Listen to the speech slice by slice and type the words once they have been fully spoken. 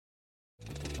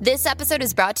This episode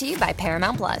is brought to you by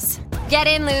Paramount Plus. Get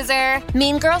in, loser!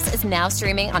 Mean Girls is now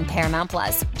streaming on Paramount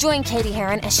Plus. Join Katie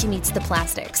Heron as she meets the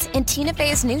plastics in Tina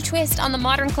Fey's new twist on the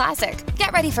modern classic.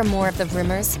 Get ready for more of the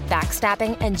rumors,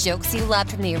 backstabbing, and jokes you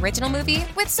loved from the original movie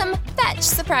with some fetch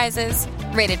surprises.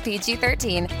 Rated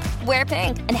PG-13. Wear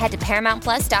pink and head to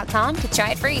ParamountPlus.com to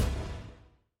try it free.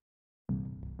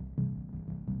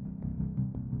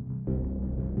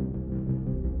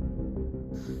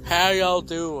 How y'all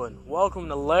doing? Welcome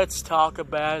to Let's Talk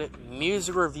About It,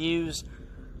 Music Reviews,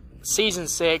 Season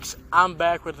 6. I'm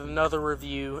back with another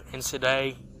review, and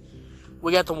today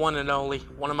we got the one and only,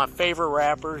 one of my favorite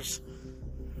rappers,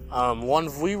 one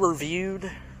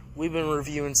we've been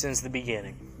reviewing since the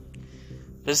beginning.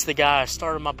 This is the guy I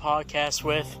started my podcast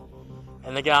with,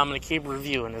 and the guy I'm going to keep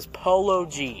reviewing is Polo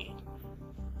G.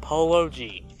 Polo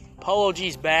G. Polo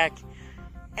G's back,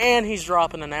 and he's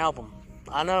dropping an album.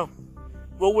 I know.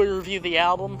 Will we review the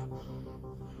album?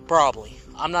 Probably.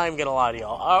 I'm not even going to lie to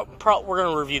y'all. We're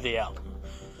going to review the album.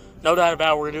 No doubt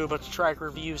about it, we're going to do a bunch of track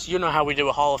reviews. You know how we do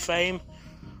a Hall of Fame.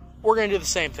 We're going to do the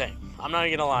same thing. I'm not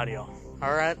even going to lie to y'all.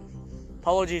 Alright?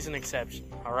 Polo G's an exception.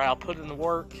 Alright, I'll put in the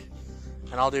work,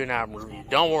 and I'll do an album review.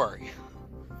 Don't worry.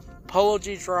 Polo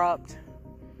G dropped.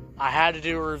 I had to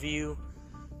do a review.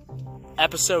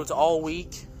 Episodes all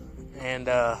week. And,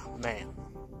 man.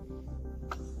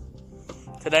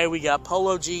 Today we got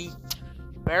Polo G,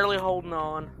 Barely Holding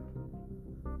On.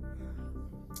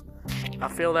 I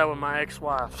feel that with my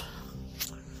ex-wife.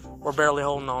 We're barely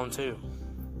holding on too.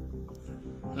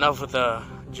 Enough with the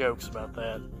jokes about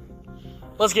that.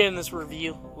 Let's get in this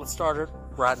review. Let's start it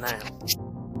right now.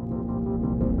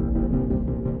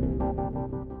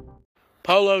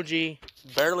 Polo G,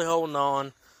 Barely Holding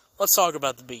On. Let's talk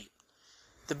about the beat.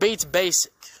 The beat's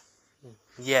basic.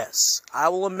 Yes, I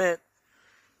will admit,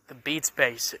 the beat's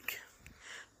basic.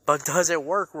 But does it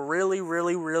work really,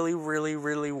 really, really, really,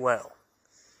 really well?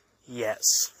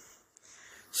 Yes.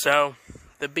 So,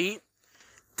 the beat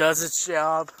does its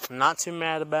job. I'm not too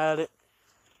mad about it.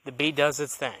 The beat does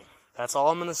its thing. That's all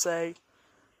I'm going to say.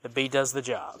 The beat does the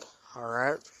job.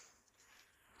 Alright?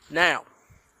 Now,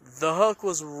 the hook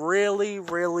was really,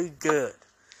 really good.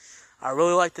 I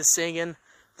really like the singing,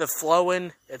 the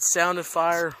flowing. It sounded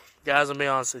fire. Guys, I'll be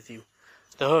honest with you.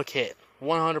 The hook hit.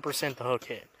 100% the hook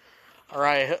hit.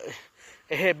 Alright,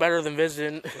 it hit better than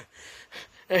visiting.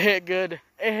 It hit good.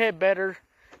 It hit better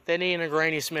than eating a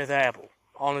Granny Smith apple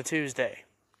on a Tuesday.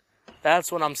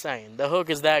 That's what I'm saying. The hook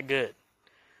is that good.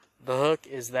 The hook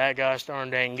is that gosh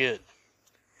darn dang good.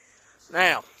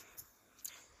 Now,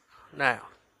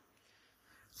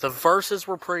 the verses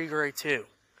were pretty great too.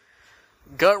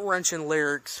 Gut-wrenching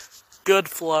lyrics, good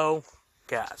flow,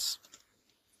 guys.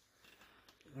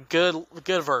 Good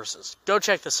verses. Go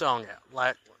check the song out,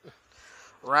 like,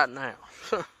 right now.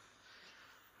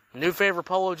 New favorite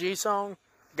Polo G song?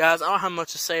 Guys, I don't have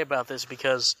much to say about this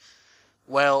because,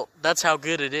 well, that's how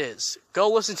good it is.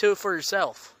 Go listen to it for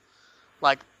yourself.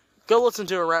 Like, go listen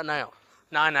to it right now.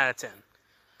 9 out of 10.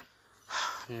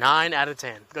 9 out of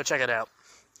 10. Go check it out.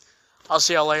 I'll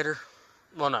see y'all later.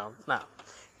 Well, no.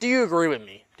 Do you agree with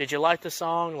me? Did you like the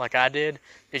song like I did?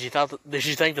 Did you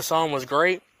think the song was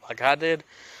great like I did?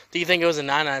 Do you think it was a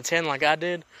 9 out of 10 like I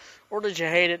did? Or did you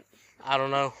hate it? I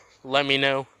don't know. Let me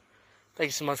know. Thank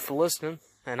you so much for listening.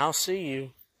 And I'll see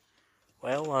you.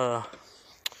 Well,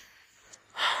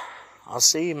 I'll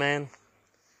see you, man.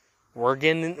 We're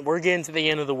getting to the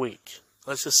end of the week.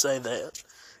 Let's just say that.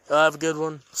 Y'all have a good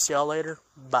one. See y'all later.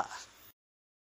 Bye.